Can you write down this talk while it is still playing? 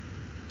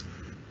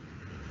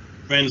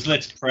Friends,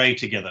 let's pray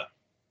together.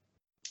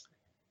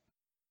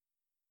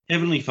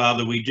 Heavenly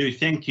Father, we do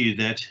thank you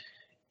that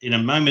in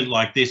a moment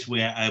like this, we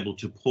are able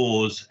to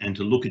pause and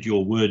to look at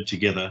your word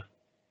together.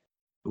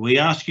 We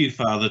ask you,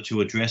 Father,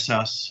 to address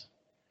us,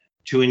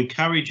 to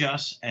encourage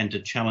us and to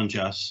challenge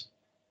us,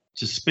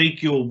 to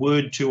speak your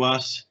word to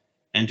us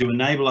and to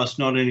enable us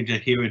not only to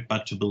hear it,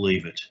 but to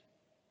believe it.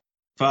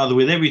 Father,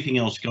 with everything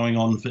else going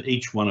on for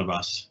each one of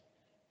us,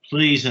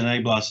 please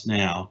enable us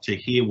now to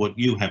hear what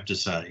you have to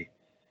say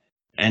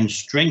and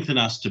strengthen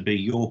us to be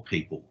your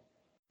people.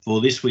 For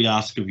this we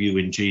ask of you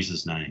in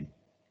Jesus' name.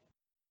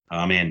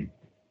 Amen.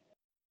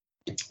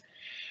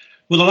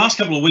 Well, the last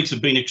couple of weeks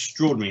have been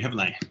extraordinary, haven't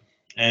they?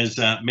 As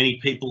many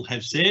people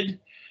have said,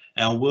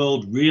 our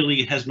world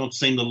really has not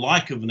seen the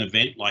like of an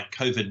event like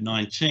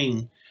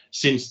COVID-19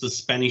 since the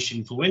Spanish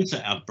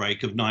influenza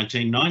outbreak of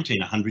 1919,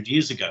 100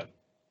 years ago.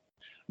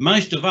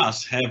 Most of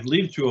us have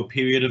lived through a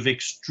period of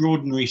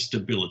extraordinary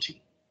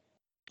stability,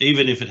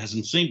 even if it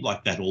hasn't seemed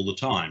like that all the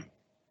time.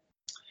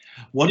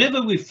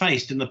 Whatever we've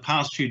faced in the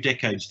past few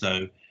decades,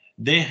 though,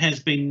 there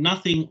has been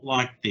nothing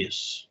like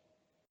this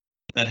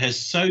that has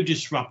so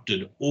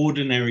disrupted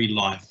ordinary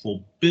life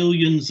for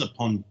billions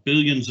upon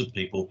billions of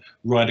people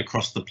right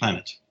across the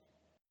planet.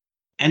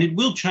 And it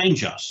will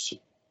change us.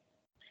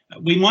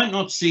 We might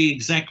not see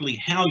exactly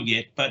how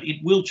yet, but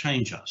it will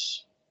change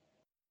us.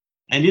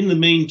 And in the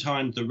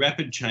meantime, the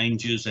rapid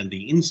changes and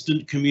the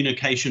instant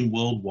communication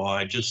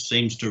worldwide just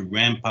seems to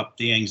ramp up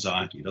the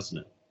anxiety, doesn't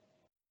it?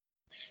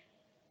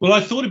 Well, I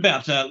thought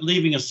about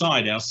leaving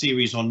aside our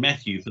series on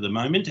Matthew for the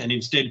moment and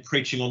instead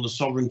preaching on the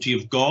sovereignty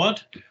of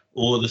God,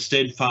 or the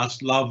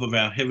steadfast love of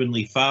our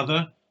Heavenly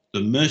Father,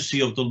 the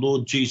mercy of the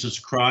Lord Jesus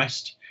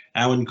Christ,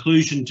 our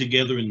inclusion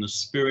together in the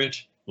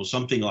Spirit, or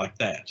something like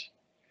that.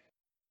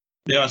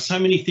 There are so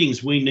many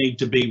things we need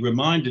to be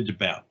reminded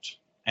about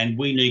and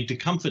we need to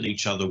comfort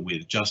each other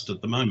with just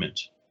at the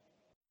moment.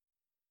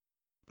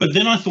 But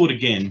then I thought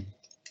again,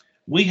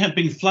 we have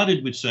been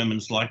flooded with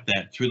sermons like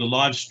that through the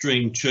live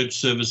stream church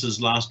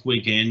services last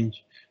weekend,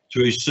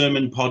 through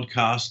sermon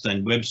podcasts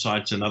and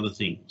websites and other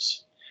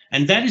things.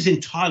 And that is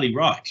entirely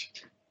right.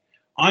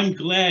 I'm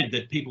glad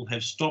that people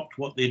have stopped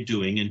what they're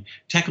doing and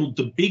tackled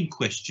the big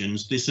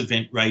questions this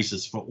event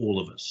raises for all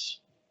of us.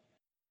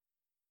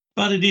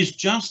 But it is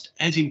just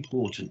as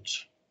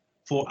important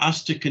for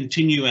us to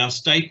continue our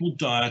staple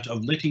diet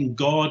of letting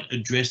God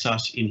address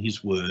us in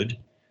his word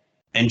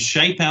and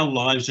shape our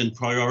lives and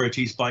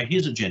priorities by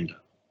his agenda.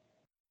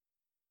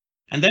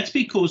 And that's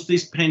because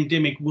this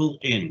pandemic will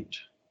end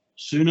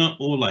sooner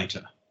or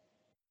later.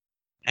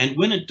 And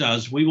when it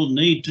does, we will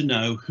need to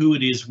know who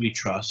it is we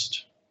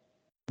trust,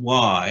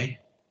 why,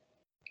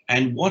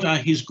 and what are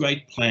his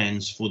great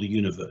plans for the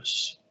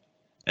universe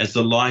as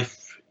the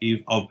life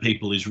of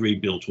people is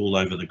rebuilt all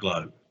over the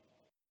globe.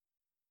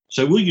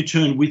 So will you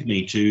turn with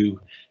me to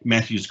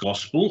Matthew's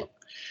Gospel,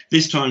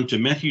 this time to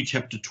Matthew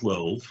chapter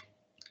 12,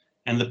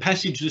 and the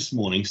passage this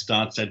morning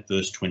starts at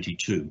verse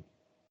 22.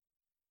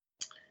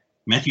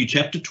 Matthew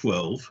chapter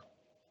 12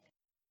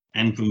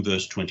 and from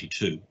verse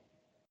 22.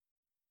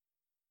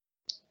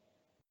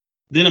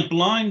 Then a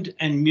blind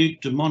and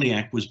mute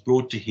demoniac was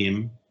brought to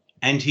him,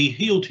 and he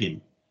healed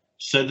him,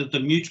 so that the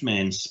mute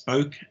man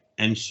spoke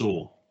and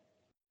saw.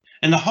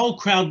 And the whole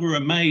crowd were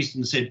amazed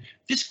and said,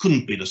 "This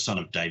couldn't be the son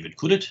of David,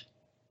 could it?"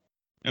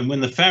 And when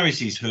the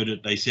Pharisees heard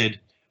it, they said,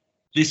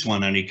 "This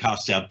one only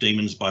casts out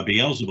demons by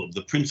Beelzebub,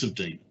 the prince of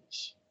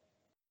demons."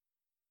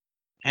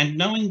 And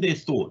knowing their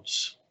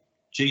thoughts,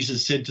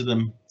 Jesus said to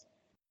them,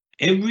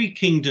 "Every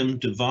kingdom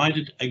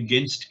divided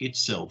against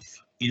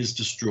itself is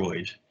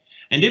destroyed,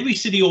 and every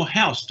city or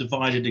house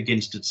divided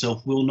against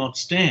itself will not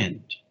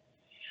stand.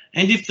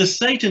 And if the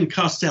Satan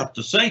casts out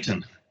the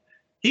Satan,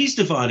 he's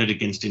divided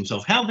against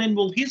himself. How then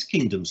will his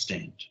kingdom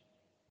stand?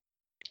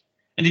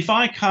 And if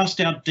I cast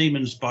out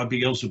demons by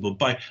Beelzebub,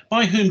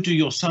 by whom do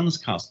your sons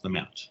cast them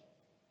out?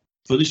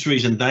 For this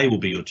reason they will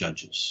be your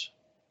judges.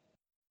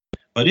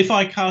 But if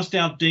I cast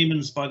out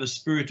demons by the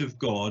Spirit of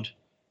God,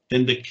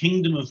 then the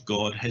kingdom of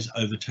God has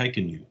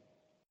overtaken you.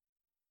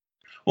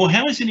 Or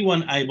how is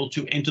anyone able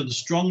to enter the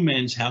strong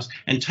man's house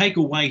and take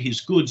away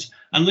his goods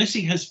unless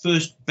he has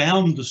first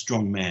bound the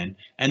strong man,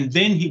 and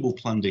then he will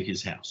plunder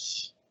his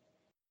house?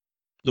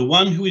 The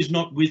one who is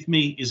not with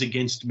me is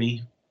against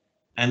me,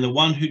 and the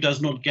one who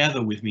does not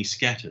gather with me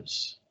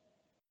scatters.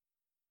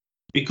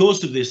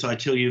 Because of this, I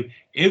tell you,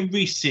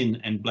 every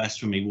sin and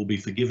blasphemy will be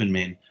forgiven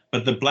men,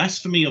 but the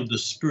blasphemy of the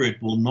Spirit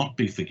will not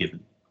be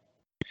forgiven.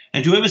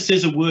 And whoever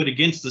says a word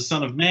against the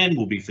Son of Man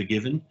will be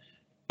forgiven,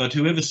 but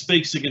whoever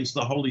speaks against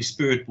the Holy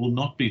Spirit will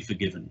not be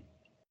forgiven,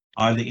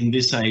 either in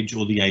this age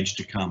or the age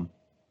to come.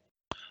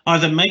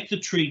 Either make the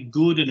tree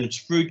good and its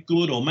fruit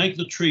good, or make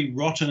the tree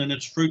rotten and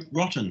its fruit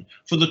rotten,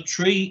 for the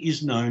tree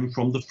is known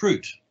from the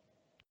fruit.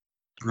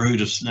 Brood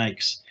of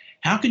snakes,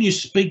 how can you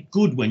speak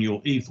good when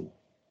you're evil?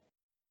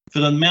 For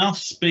the mouth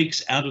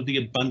speaks out of the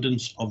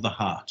abundance of the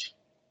heart.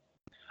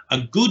 A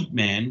good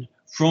man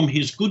from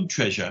his good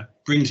treasure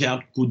brings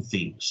out good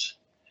things.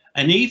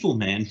 An evil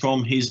man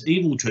from his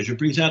evil treasure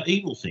brings out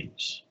evil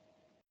things.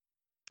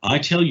 I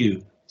tell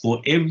you,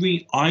 For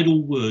every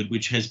idle word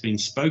which has been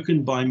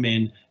spoken by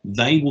men,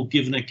 they will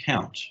give an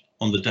account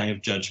on the day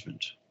of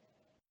judgment.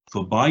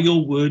 For by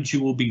your words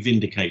you will be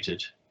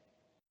vindicated,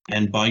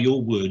 and by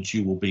your words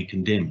you will be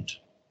condemned.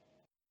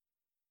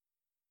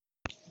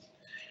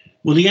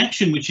 Well, the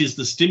action which is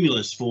the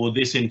stimulus for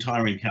this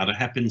entire encounter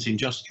happens in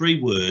just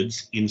 3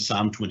 words in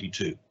Psalm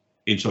 22.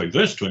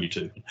 Verse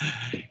 22.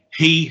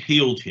 He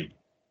healed him.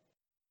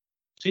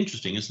 It's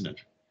interesting, isn't it?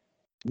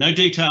 No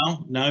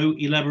detail, no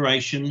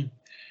elaboration.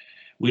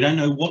 We don't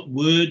know what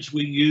words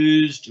were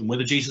used and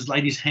whether Jesus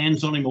laid his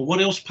hands on him or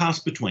what else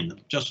passed between them.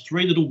 Just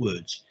 3 little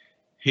words.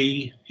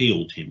 He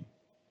healed him.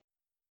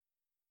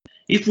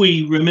 If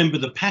we remember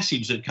the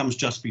passage that comes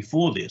just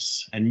before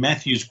this and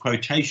Matthew's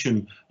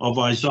quotation of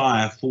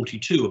Isaiah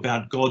 42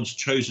 about God's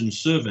chosen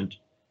servant,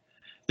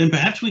 then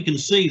perhaps we can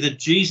see that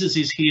Jesus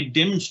is here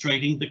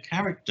demonstrating the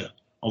character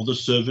of the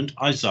servant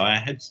Isaiah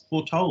had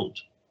foretold.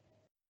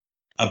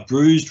 A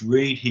bruised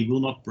reed he will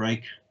not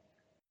break,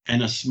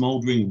 and a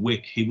smouldering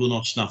wick he will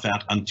not snuff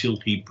out until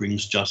he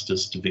brings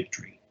justice to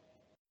victory.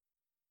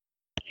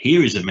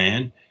 Here is a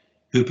man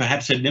who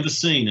perhaps had never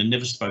seen and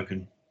never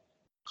spoken,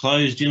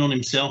 closed in on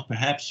himself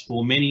perhaps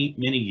for many,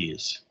 many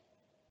years.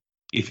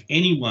 If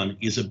anyone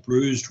is a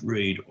bruised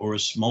reed or a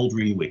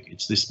smouldering wick,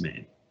 it's this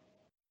man.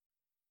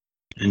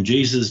 And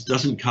Jesus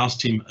doesn't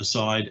cast him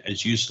aside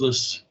as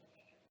useless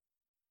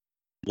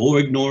or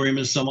ignore him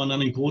as someone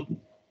unimportant.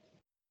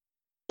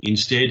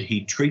 Instead,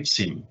 he treats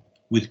him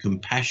with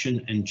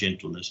compassion and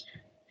gentleness.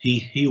 He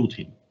healed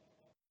him.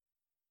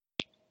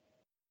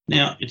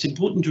 Now, it's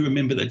important to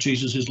remember that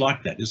Jesus is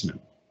like that, isn't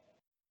it?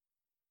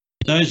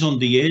 Those on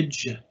the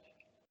edge,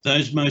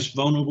 those most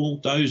vulnerable,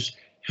 those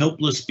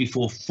helpless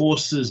before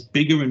forces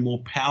bigger and more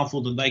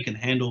powerful than they can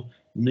handle,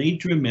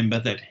 need to remember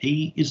that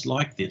he is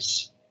like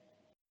this.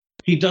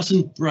 He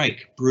doesn't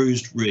break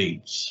bruised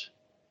reeds,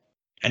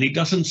 and he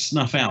doesn't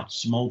snuff out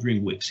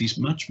smouldering wicks. He's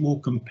much more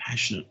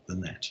compassionate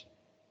than that.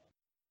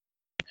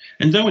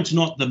 And though it's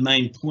not the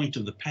main point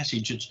of the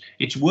passage,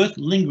 it's worth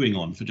lingering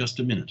on for just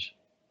a minute.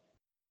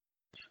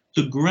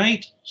 The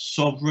great,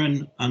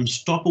 sovereign,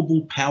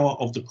 unstoppable power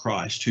of the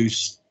Christ who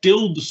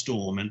stilled the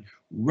storm and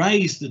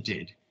raised the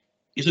dead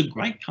is a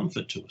great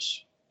comfort to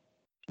us.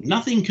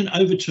 Nothing can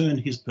overturn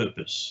his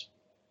purpose.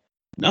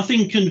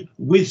 Nothing can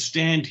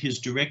withstand his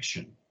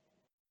direction.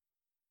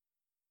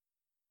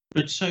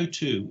 But so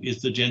too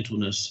is the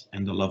gentleness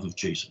and the love of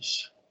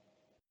Jesus.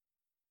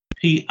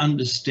 He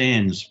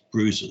understands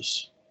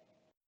bruises.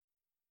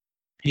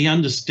 He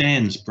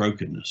understands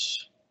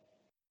brokenness.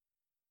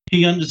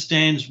 He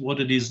understands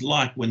what it is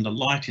like when the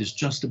light is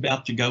just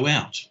about to go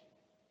out.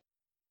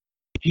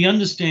 He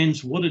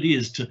understands what it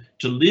is to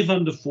live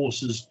under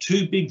forces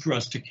too big for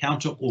us to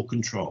counter or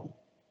control.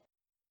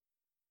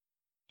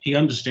 He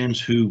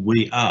understands who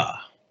we are.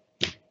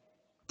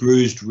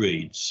 Bruised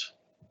reeds,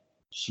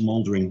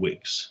 smouldering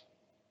wicks.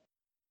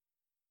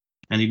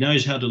 And he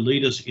knows how to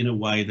lead us in a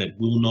way that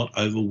will not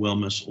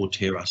overwhelm us or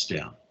tear us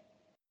down.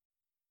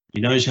 He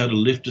knows how to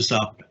lift us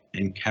up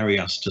and carry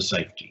us to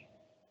safety.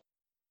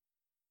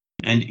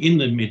 And in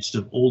the midst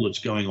of all that's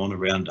going on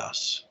around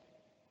us,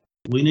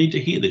 we need to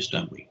hear this,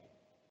 don't we?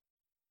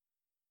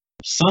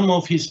 Some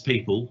of his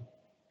people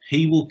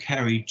he will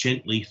carry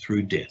gently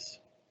through death.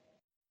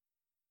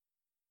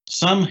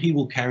 Some he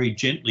will carry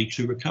gently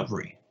to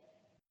recovery.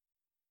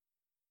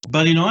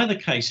 But in either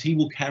case, he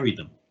will carry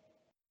them.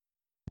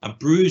 A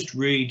bruised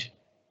reed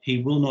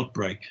he will not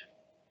break.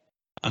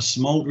 A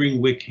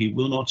smouldering wick he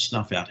will not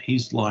snuff out.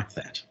 He's like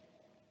that.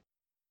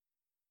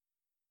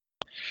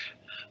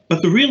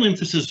 But the real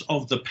emphasis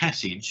of the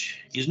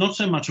passage is not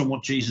so much on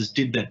what Jesus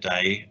did that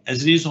day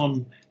as it is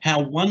on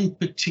how one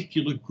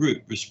particular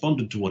group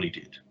responded to what he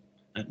did.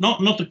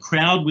 Not the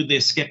crowd with their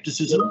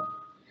skepticism.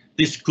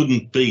 This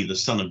couldn't be the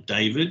son of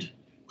David,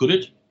 could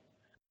it?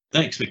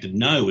 They expected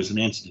no as an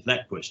answer to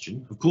that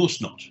question. Of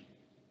course not.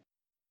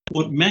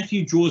 What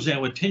Matthew draws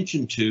our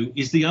attention to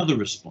is the other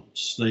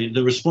response,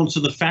 the response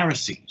of the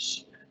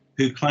Pharisees,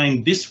 who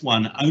claimed this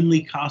one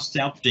only casts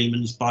out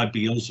demons by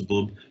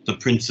Beelzebub, the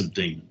prince of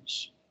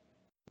demons.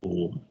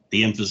 Or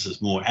the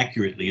emphasis more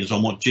accurately is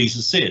on what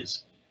Jesus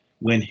says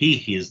when he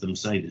hears them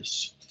say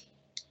this.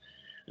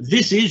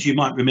 This is, you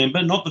might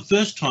remember, not the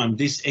first time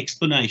this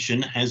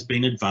explanation has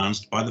been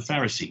advanced by the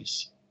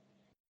Pharisees.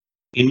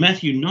 In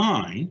Matthew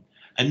 9,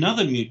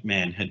 another mute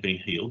man had been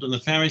healed, and the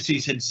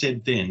Pharisees had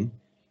said then,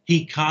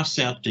 he casts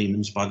out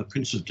demons by the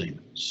prince of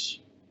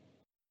demons.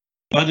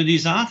 But it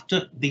is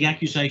after the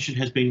accusation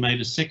has been made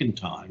a second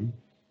time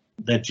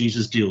that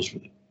Jesus deals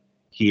with it,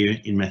 here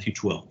in Matthew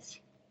 12.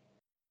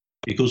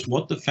 Because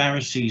what the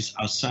Pharisees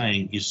are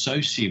saying is so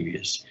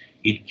serious,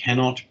 it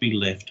cannot be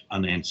left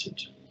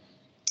unanswered.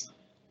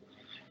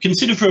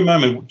 Consider for a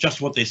moment just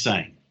what they're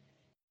saying.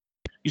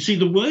 You see,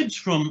 the words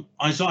from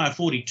Isaiah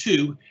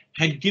 42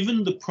 had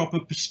given the proper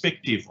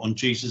perspective on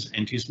Jesus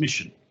and his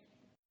mission.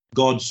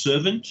 God's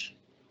servant,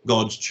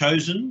 God's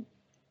chosen,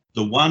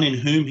 the one in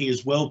whom he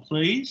is well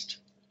pleased,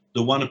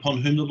 the one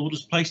upon whom the Lord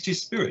has placed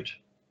his spirit.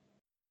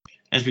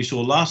 As we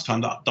saw last time,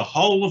 the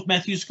whole of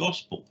Matthew's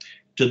gospel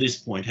to this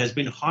point has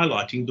been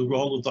highlighting the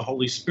role of the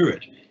Holy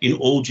Spirit in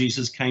all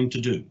Jesus came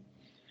to do.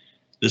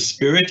 The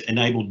Spirit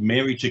enabled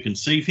Mary to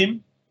conceive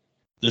him.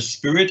 The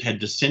Spirit had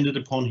descended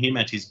upon him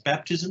at his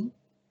baptism.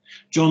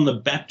 John the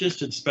Baptist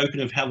had spoken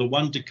of how the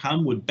one to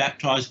come would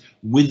baptize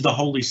with the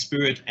Holy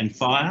Spirit and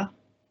fire.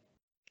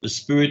 The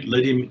Spirit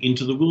led him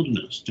into the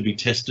wilderness to be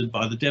tested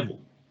by the devil.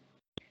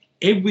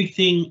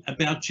 Everything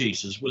about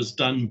Jesus was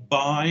done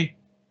by,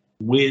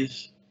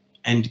 with,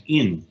 and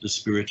in the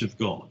Spirit of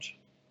God.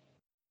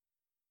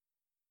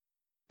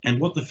 And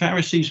what the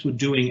Pharisees were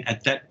doing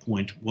at that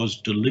point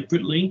was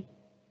deliberately,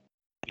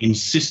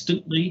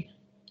 insistently,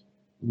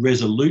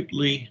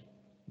 resolutely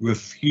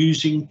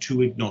refusing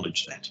to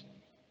acknowledge that.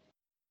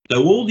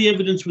 Though all the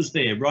evidence was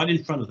there right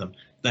in front of them,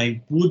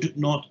 they would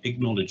not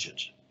acknowledge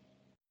it.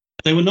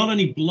 They were not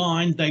only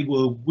blind, they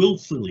were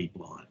willfully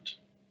blind.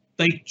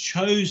 They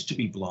chose to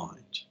be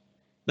blind.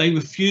 They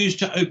refused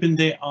to open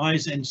their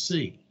eyes and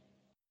see.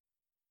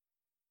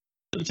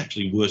 But it's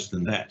actually worse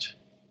than that.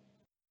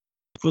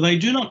 For they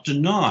do not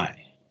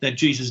deny that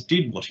Jesus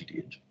did what he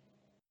did.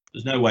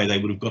 There's no way they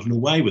would have gotten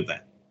away with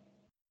that.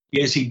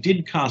 Yes, he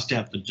did cast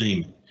out the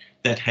demon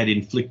that had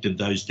inflicted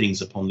those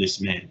things upon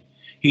this man.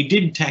 He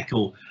did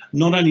tackle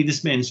not only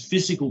this man's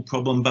physical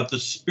problem, but the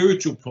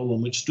spiritual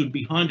problem which stood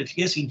behind it.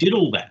 Yes, he did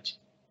all that.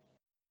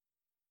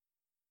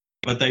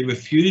 But they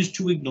refused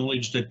to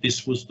acknowledge that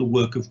this was the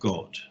work of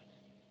God,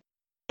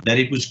 that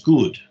it was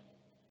good,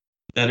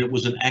 that it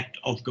was an act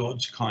of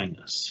God's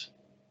kindness.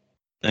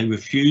 They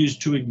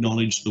refused to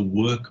acknowledge the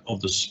work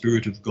of the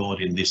Spirit of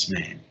God in this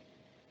man,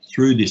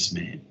 through this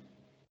man,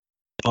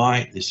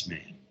 by this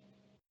man.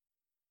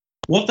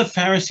 What the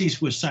Pharisees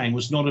were saying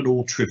was not at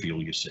all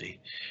trivial, you see.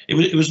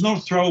 It was not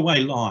a throwaway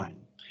line.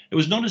 It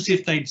was not as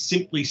if they'd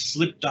simply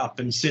slipped up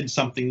and said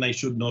something they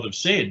should not have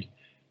said.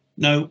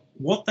 No,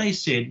 what they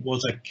said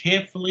was a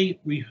carefully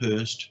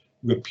rehearsed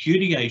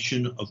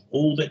repudiation of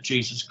all that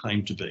Jesus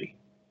claimed to be.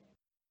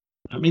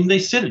 I mean, they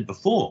said it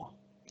before.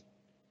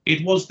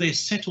 It was their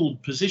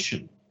settled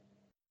position.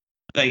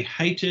 They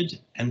hated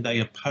and they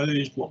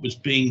opposed what was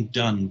being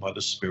done by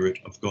the Spirit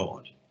of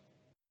God.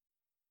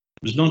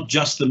 It was not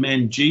just the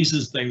man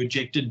Jesus they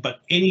rejected, but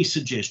any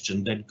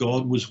suggestion that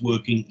God was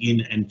working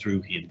in and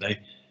through him.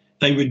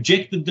 They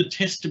rejected the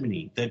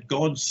testimony that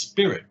God's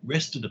Spirit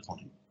rested upon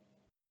him.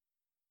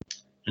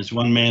 As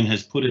one man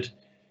has put it,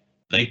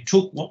 they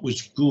took what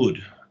was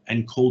good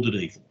and called it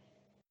evil.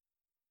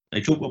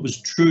 They took what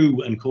was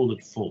true and called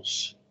it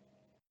false.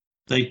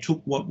 They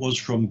took what was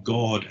from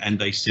God and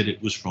they said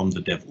it was from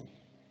the devil.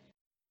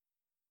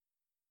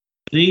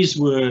 These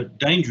were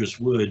dangerous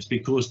words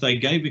because they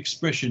gave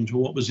expression to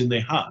what was in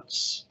their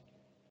hearts,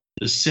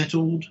 the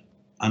settled,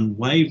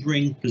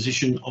 unwavering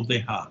position of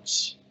their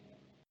hearts.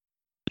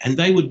 And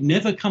they would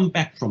never come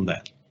back from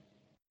that.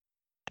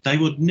 They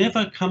would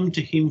never come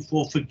to him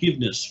for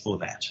forgiveness for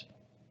that.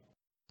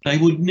 They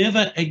would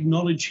never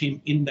acknowledge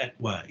him in that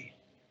way.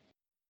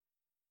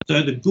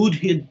 So the good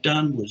he had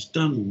done was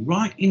done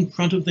right in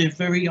front of their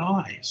very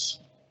eyes.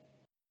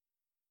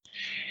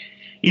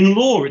 In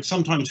law, it's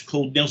sometimes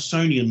called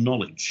Nelsonian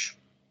knowledge.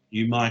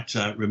 You might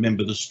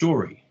remember the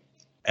story.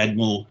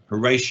 Admiral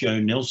Horatio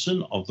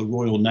Nelson of the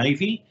Royal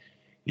Navy,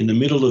 in the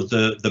middle of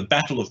the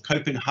Battle of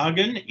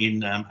Copenhagen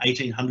in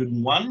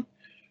 1801,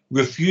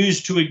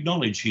 refused to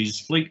acknowledge his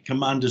fleet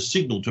commander's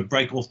signal to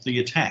break off the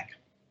attack,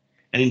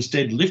 and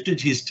instead lifted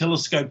his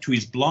telescope to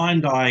his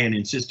blind eye and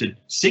insisted,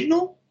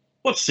 "Signal?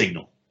 What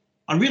signal?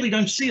 I really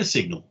don't see a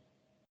signal."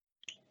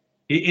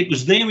 It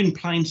was there in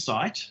plain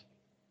sight,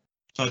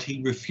 but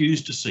he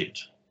refused to see it.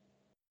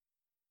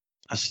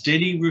 A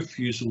steady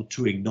refusal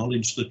to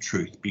acknowledge the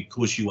truth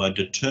because you are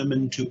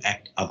determined to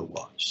act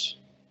otherwise.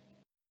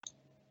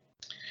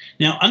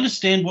 Now,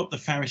 understand what the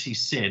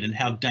Pharisees said and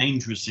how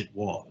dangerous it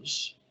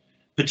was,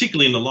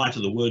 particularly in the light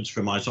of the words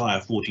from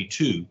Isaiah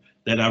 42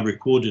 that are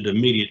recorded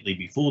immediately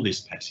before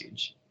this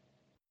passage,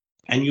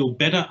 and you'll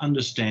better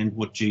understand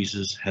what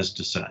Jesus has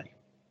to say.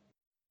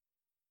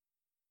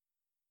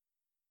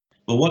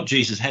 Well, what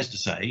Jesus has to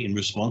say in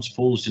response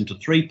falls into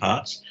three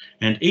parts,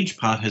 and each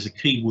part has a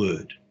key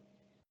word,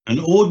 an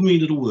ordinary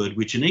little word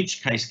which in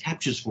each case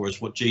captures for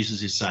us what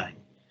Jesus is saying.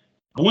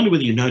 I wonder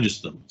whether you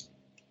noticed them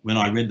when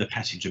I read the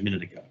passage a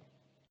minute ago.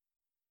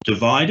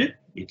 Divided,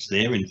 it's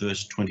there in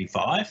verse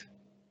 25.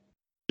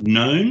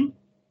 Known,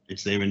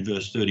 it's there in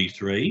verse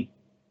 33.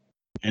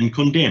 And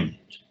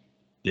condemned,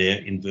 there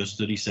in verse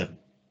 37.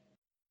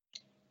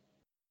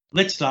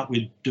 Let's start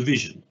with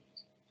division,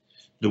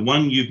 the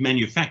one you've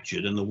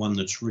manufactured and the one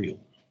that's real.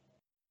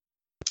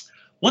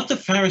 What the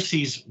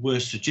Pharisees were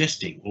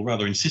suggesting, or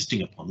rather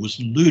insisting upon, was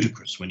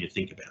ludicrous when you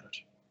think about it.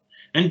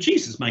 And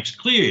Jesus makes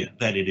clear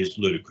that it is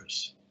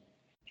ludicrous.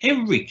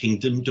 Every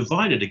kingdom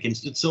divided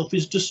against itself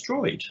is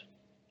destroyed.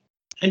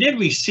 And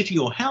every city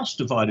or house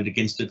divided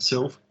against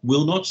itself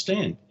will not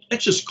stand.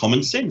 That's just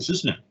common sense,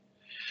 isn't it?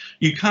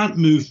 You can't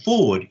move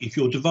forward if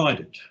you're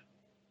divided.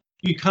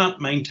 You can't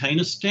maintain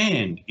a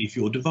stand if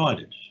you're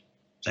divided.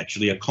 It's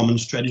actually a common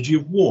strategy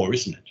of war,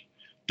 isn't it?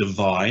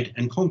 Divide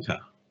and conquer.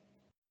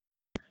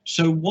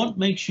 So what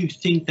makes you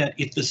think that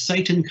if the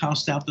Satan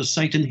cast out the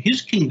Satan,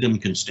 his kingdom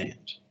can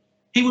stand?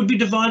 He would be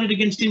divided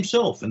against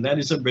himself, and that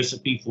is a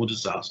recipe for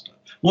disaster.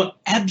 What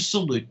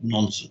absolute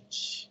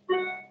nonsense.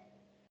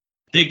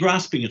 They're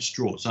grasping at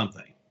straws, aren't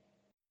they?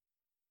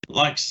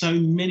 Like so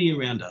many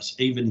around us,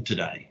 even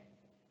today.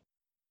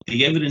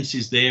 The evidence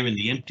is there in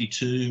the empty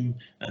tomb,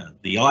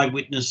 the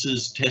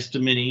eyewitnesses'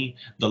 testimony,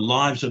 the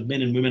lives of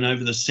men and women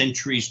over the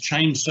centuries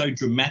changed so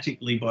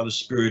dramatically by the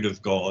Spirit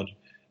of God,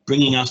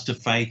 bringing us to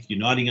faith,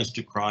 uniting us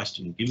to Christ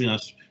and giving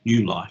us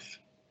new life.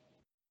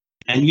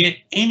 And yet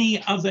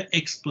any other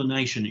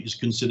explanation is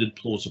considered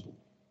plausible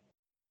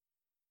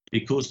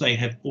because they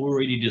have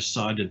already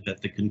decided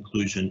that the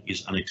conclusion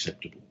is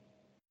unacceptable.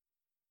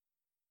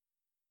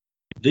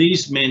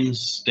 These men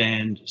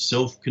stand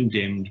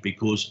self-condemned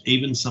because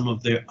even some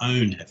of their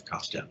own have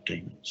cast out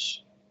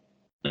demons.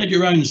 Let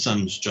your own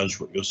sons judge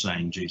what you're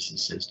saying,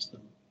 Jesus says to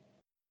them.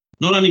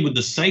 Not only would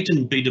the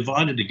Satan be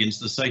divided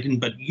against the Satan,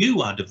 but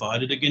you are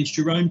divided against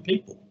your own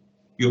people,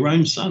 your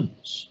own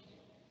sons.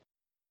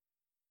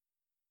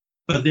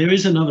 But there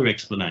is another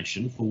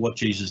explanation for what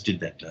Jesus did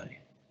that day.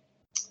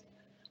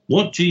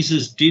 What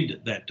Jesus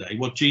did that day,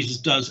 what Jesus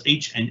does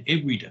each and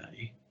every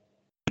day,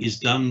 is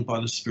done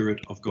by the Spirit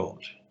of God.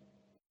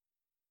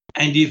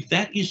 And if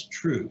that is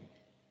true,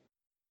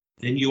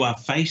 then you are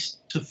face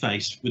to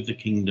face with the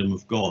kingdom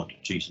of God,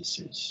 Jesus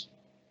says.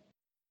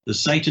 The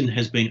Satan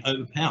has been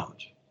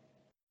overpowered.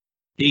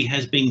 He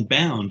has been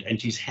bound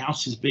and his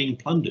house is being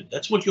plundered.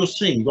 That's what you're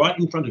seeing right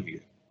in front of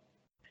you.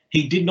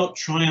 He did not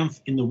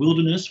triumph in the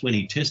wilderness when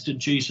he tested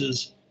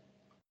Jesus,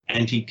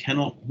 and he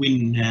cannot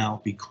win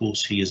now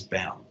because he is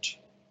bound.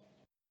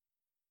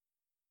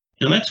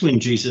 Now that's when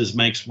Jesus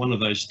makes one of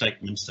those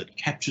statements that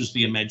captures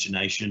the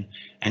imagination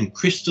and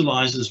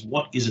crystallizes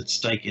what is at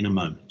stake in a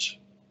moment.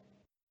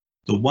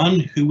 The one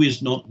who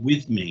is not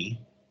with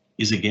me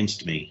is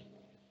against me,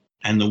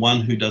 and the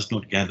one who does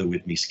not gather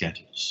with me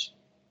scatters.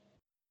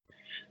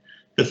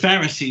 The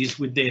Pharisees,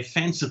 with their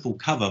fanciful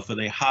cover for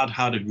their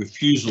hard-hearted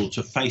refusal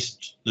to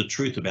face the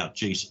truth about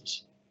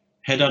Jesus,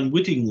 had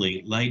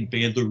unwittingly laid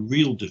bare the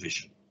real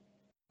division,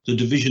 the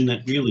division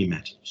that really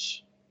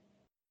matters.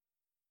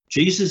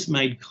 Jesus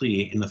made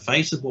clear in the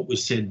face of what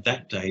was said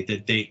that day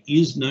that there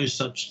is no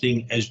such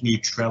thing as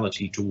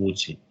neutrality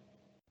towards him.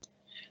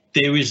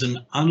 There is an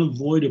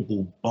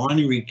unavoidable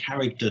binary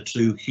character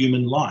to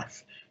human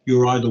life.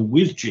 You're either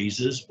with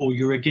Jesus or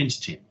you're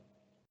against him.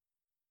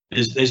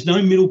 There's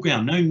no middle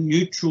ground, no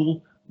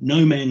neutral,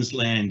 no man's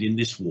land in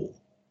this war.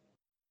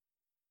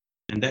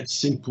 And that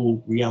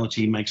simple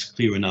reality makes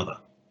clear another.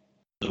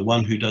 The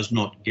one who does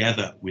not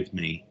gather with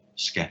me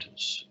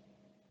scatters.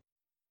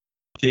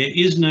 There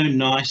is no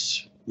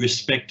nice,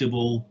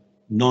 respectable,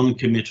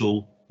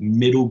 non-committal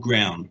middle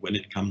ground when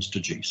it comes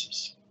to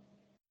Jesus.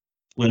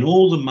 When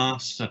all the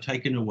masks are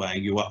taken away,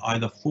 you are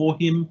either for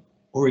him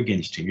or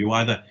against him. You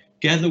either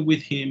gather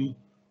with him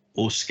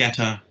or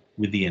scatter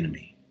with the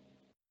enemy.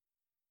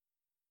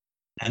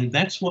 And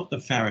that's what the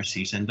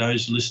Pharisees and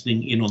those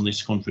listening in on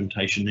this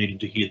confrontation needed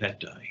to hear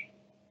that day.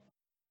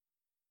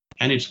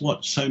 And it's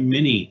what so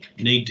many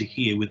need to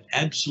hear with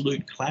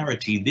absolute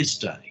clarity this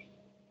day.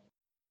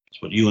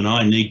 It's what you and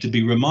I need to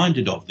be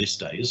reminded of this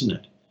day, isn't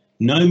it?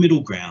 No middle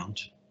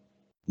ground,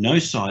 no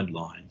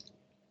sideline,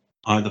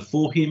 either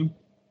for him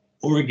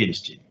or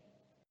against him,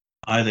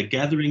 either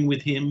gathering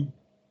with him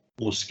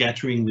or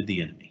scattering with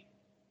the enemy.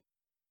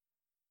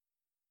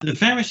 The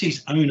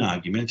Pharisees' own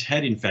arguments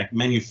had in fact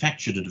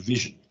manufactured a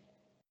division.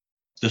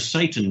 The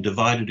Satan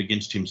divided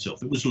against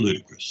himself. It was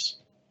ludicrous.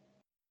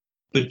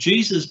 But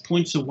Jesus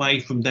points away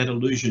from that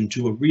illusion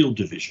to a real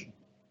division,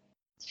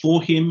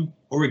 for him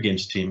or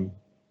against him,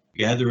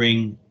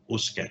 gathering or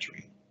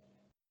scattering.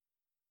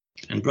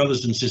 And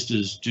brothers and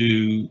sisters,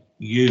 do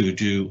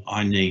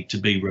I need to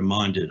be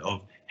reminded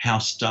of how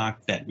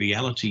stark that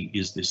reality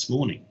is this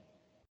morning?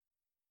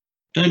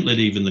 Don't let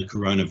even the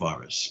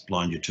coronavirus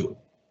blind you to it.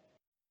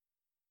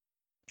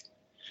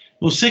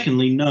 Well,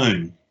 secondly,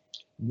 known.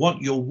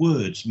 What your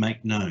words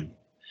make known.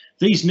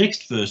 These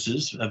next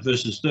verses,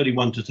 verses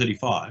 31 to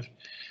 35,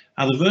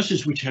 are the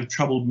verses which have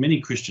troubled many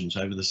Christians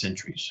over the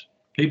centuries.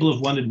 People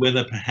have wondered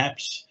whether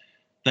perhaps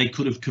they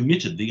could have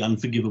committed the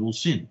unforgivable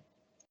sin.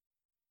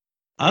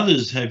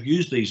 Others have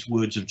used these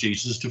words of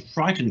Jesus to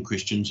frighten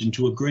Christians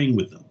into agreeing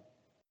with them.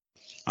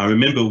 I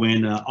remember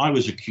when I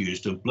was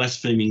accused of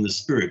blaspheming the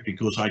Spirit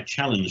because I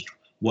challenged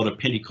what a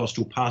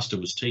Pentecostal pastor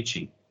was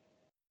teaching.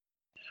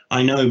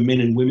 I know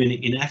men and women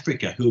in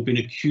Africa who have been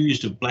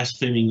accused of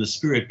blaspheming the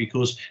Spirit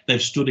because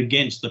they've stood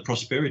against the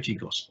prosperity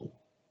gospel.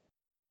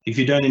 If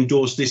you don't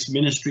endorse this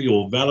ministry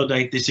or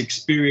validate this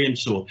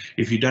experience, or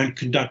if you don't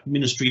conduct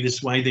ministry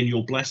this way, then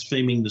you're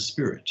blaspheming the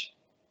Spirit.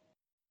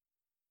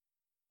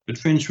 But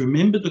friends,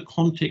 remember the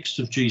context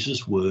of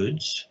Jesus'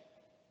 words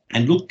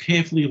and look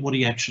carefully at what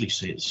he actually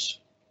says.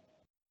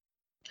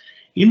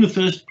 In the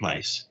first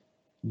place,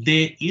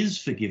 there is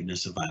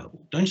forgiveness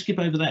available. Don't skip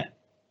over that.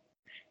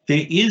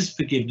 There is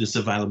forgiveness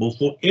available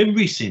for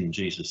every sin,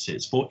 Jesus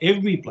says, for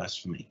every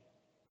blasphemy.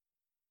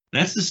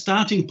 That's the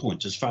starting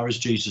point as far as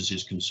Jesus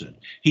is concerned.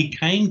 He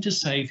came to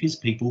save his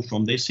people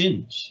from their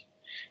sins.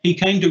 He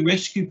came to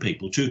rescue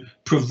people, to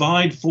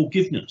provide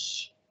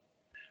forgiveness.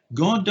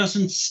 God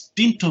doesn't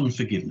stint on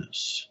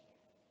forgiveness.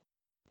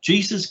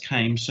 Jesus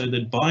came so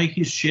that by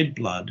his shed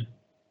blood,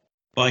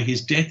 by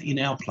his death in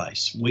our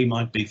place, we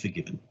might be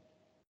forgiven.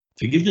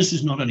 Forgiveness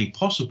is not only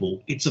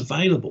possible, it's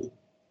available.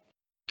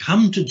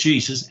 Come to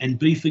Jesus and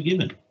be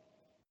forgiven.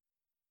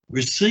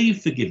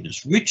 Receive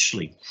forgiveness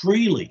richly,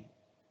 freely.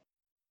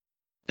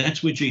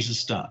 That's where Jesus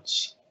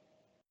starts.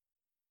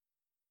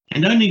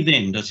 And only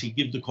then does he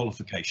give the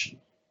qualification.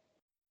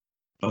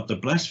 But the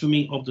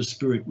blasphemy of the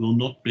Spirit will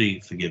not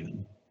be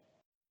forgiven.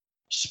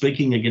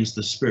 Speaking against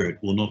the Spirit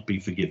will not be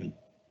forgiven.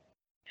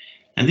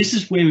 And this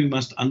is where we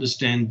must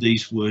understand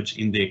these words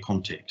in their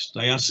context.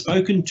 They are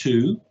spoken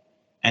to,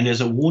 and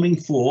as a warning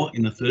for,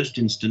 in the first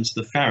instance,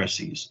 the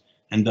Pharisees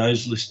and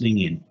those listening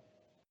in.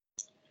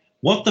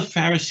 What the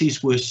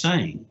Pharisees were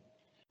saying,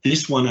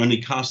 this one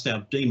only cast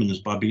out demons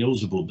by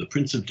Beelzebub, the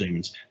prince of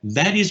demons,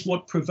 that is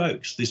what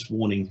provokes this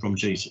warning from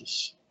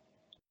Jesus.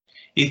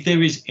 If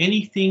there is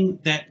anything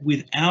that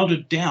without a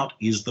doubt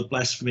is the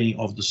blasphemy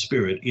of the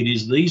Spirit, it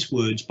is these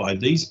words by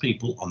these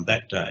people on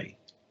that day.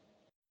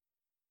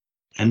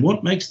 And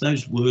what makes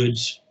those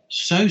words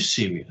so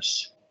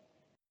serious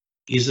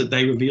is that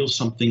they reveal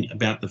something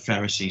about the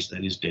Pharisees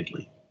that is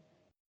deadly.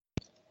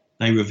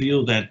 They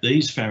reveal that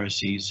these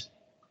Pharisees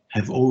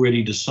have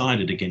already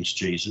decided against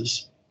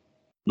Jesus,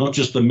 not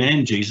just the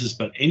man Jesus,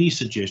 but any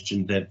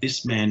suggestion that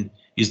this man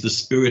is the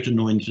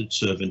Spirit-anointed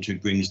servant who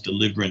brings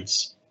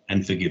deliverance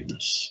and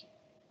forgiveness.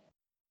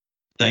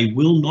 They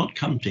will not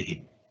come to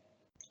him.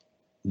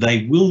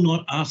 They will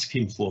not ask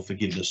him for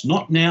forgiveness,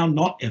 not now,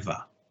 not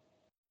ever.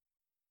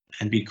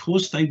 And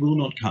because they will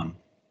not come,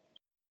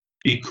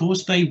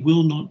 because they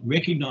will not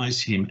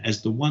recognize him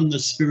as the one the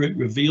Spirit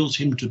reveals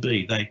him to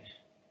be,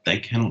 they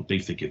cannot be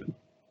forgiven.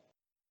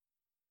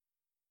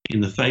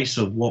 In the face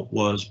of what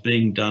was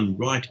being done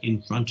right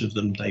in front of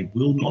them, they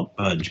will not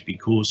budge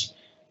because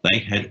they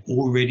had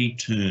already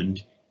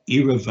turned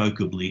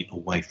irrevocably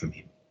away from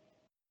him.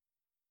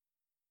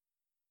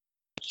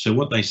 So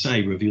what they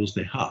say reveals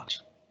their heart.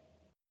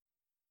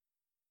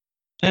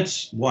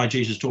 That's why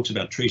Jesus talks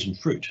about trees and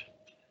fruit.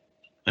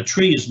 A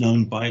tree is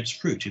known by its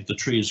fruit. If the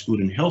tree is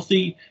good and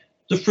healthy,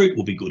 the fruit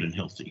will be good and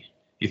healthy.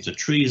 If the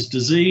tree is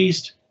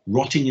diseased,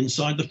 rotting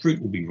inside, the fruit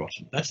will be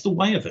rotten. That's the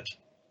way of it.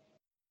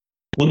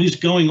 What is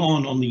going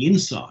on the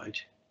inside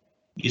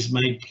is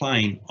made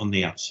plain on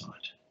the outside.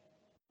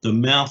 The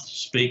mouth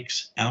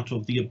speaks out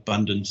of the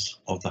abundance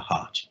of the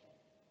heart.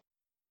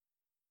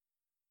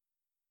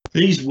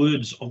 These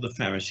words of the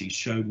Pharisees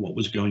showed what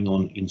was going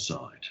on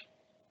inside.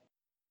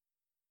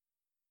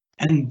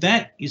 And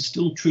that is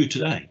still true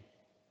today.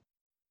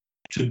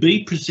 To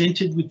be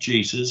presented with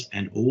Jesus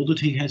and all that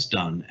he has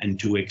done and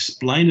to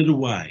explain it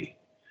away,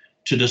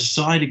 to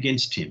decide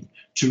against him,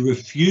 to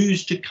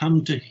refuse to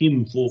come to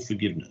him for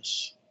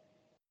forgiveness,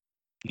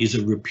 is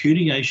a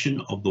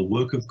repudiation of the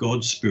work of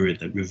God's Spirit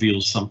that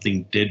reveals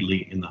something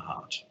deadly in the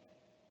heart.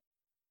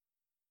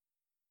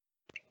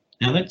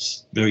 Now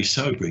that's very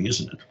sobering,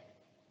 isn't it?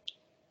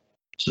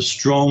 It's a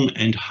strong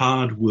and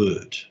hard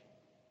word.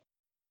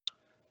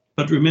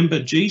 But remember,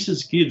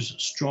 Jesus gives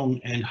strong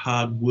and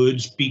hard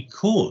words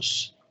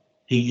because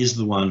he is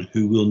the one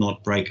who will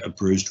not break a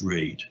bruised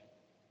reed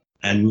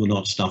and will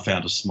not snuff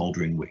out a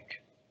smouldering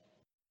wick.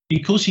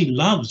 Because he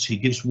loves, he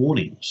gives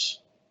warnings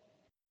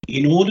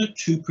in order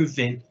to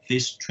prevent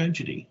this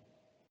tragedy.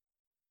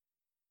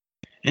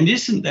 And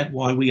isn't that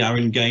why we are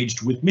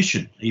engaged with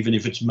mission, even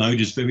if its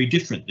mode is very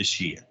different this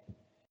year?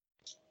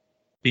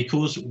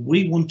 Because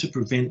we want to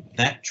prevent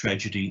that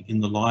tragedy in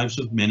the lives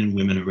of men and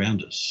women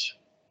around us.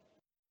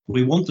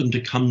 We want them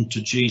to come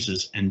to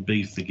Jesus and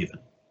be forgiven.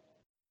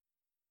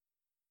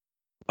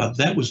 But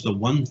that was the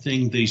one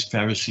thing these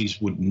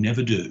Pharisees would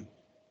never do.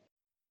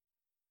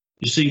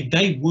 You see,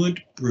 they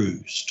weren't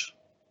bruised,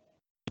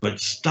 but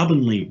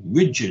stubbornly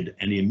rigid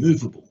and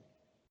immovable.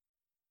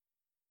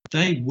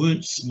 They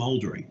weren't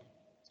smouldering,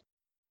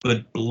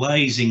 but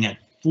blazing at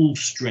full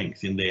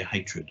strength in their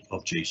hatred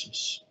of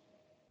Jesus.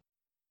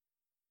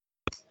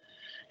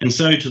 And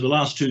so to the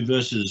last two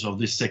verses of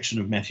this section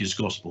of Matthew's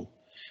Gospel,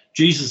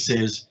 Jesus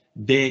says,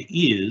 there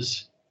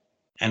is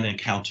an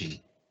accounting.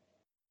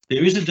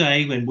 There is a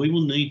day when we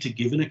will need to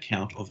give an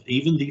account of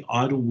even the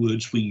idle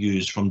words we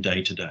use from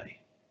day to day.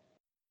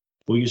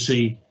 For you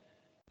see,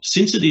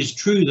 since it is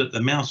true that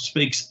the mouth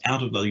speaks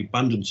out of the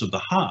abundance of the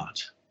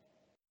heart,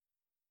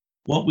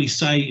 what we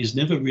say is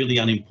never really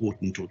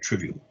unimportant or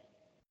trivial.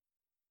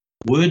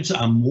 Words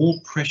are more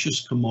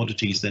precious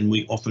commodities than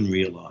we often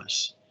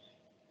realise.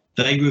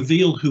 They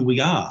reveal who we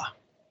are,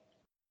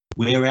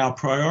 where our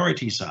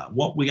priorities are,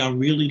 what we are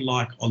really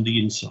like on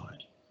the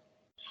inside.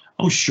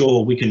 Oh,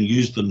 sure, we can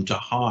use them to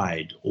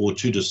hide or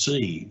to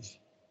deceive.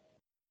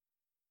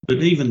 But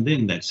even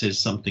then, that says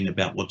something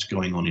about what's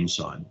going on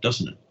inside,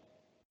 doesn't it?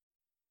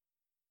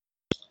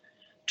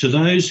 To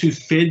those who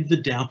fed the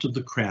doubt of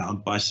the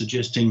crowd by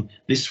suggesting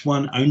this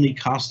one only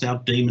cast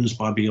out demons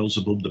by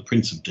Beelzebub, the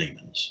prince of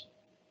demons,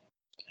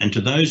 And to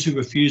those who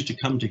refuse to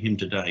come to him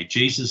today,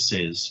 Jesus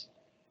says,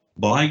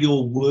 by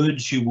your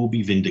words you will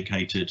be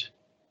vindicated,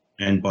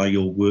 and by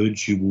your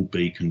words you will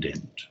be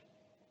condemned.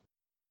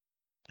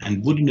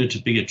 And wouldn't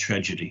it be a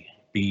tragedy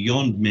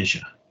beyond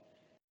measure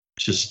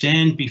to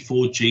stand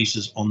before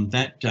Jesus on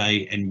that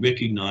day and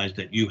recognize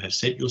that you have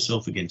set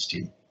yourself against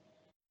him,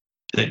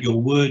 that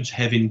your words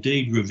have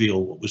indeed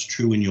revealed what was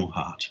true in your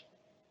heart,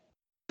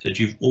 that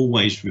you've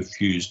always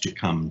refused to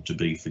come to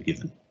be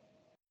forgiven.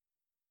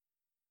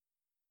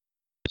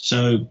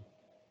 So,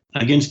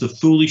 against the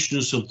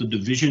foolishness of the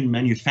division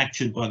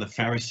manufactured by the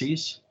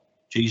Pharisees,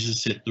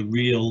 Jesus set the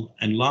real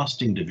and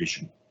lasting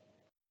division.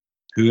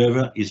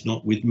 Whoever is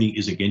not with me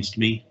is against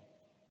me,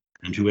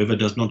 and whoever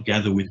does not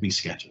gather with me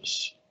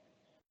scatters.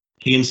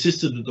 He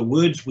insisted that the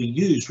words we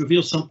use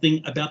reveal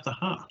something about the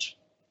heart.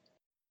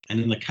 And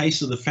in the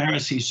case of the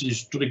Pharisees who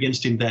stood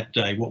against him that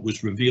day, what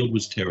was revealed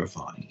was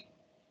terrifying.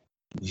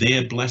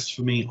 Their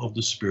blasphemy of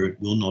the Spirit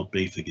will not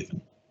be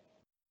forgiven.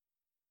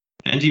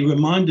 And he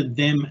reminded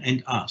them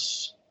and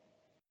us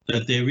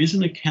that there is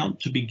an account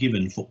to be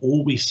given for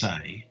all we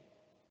say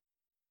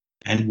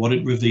and what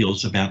it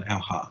reveals about our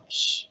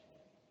hearts.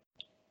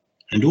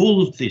 And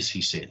all of this,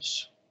 he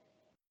says,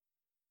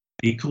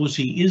 because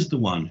he is the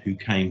one who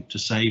came to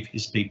save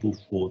his people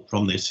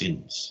from their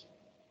sins,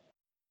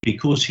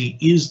 because he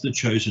is the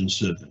chosen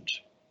servant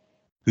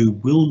who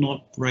will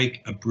not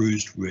break a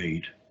bruised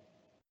reed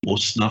or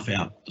snuff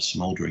out the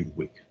smouldering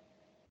wick.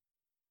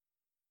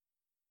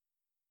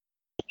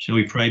 Shall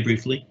we pray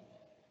briefly?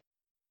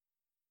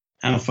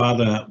 Our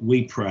Father,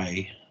 we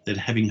pray that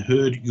having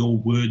heard your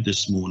word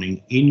this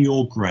morning, in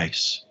your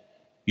grace,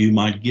 you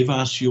might give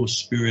us your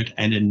Spirit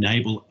and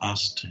enable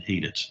us to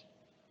heed it.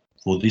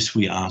 For this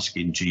we ask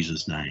in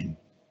Jesus' name.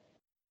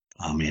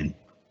 Amen.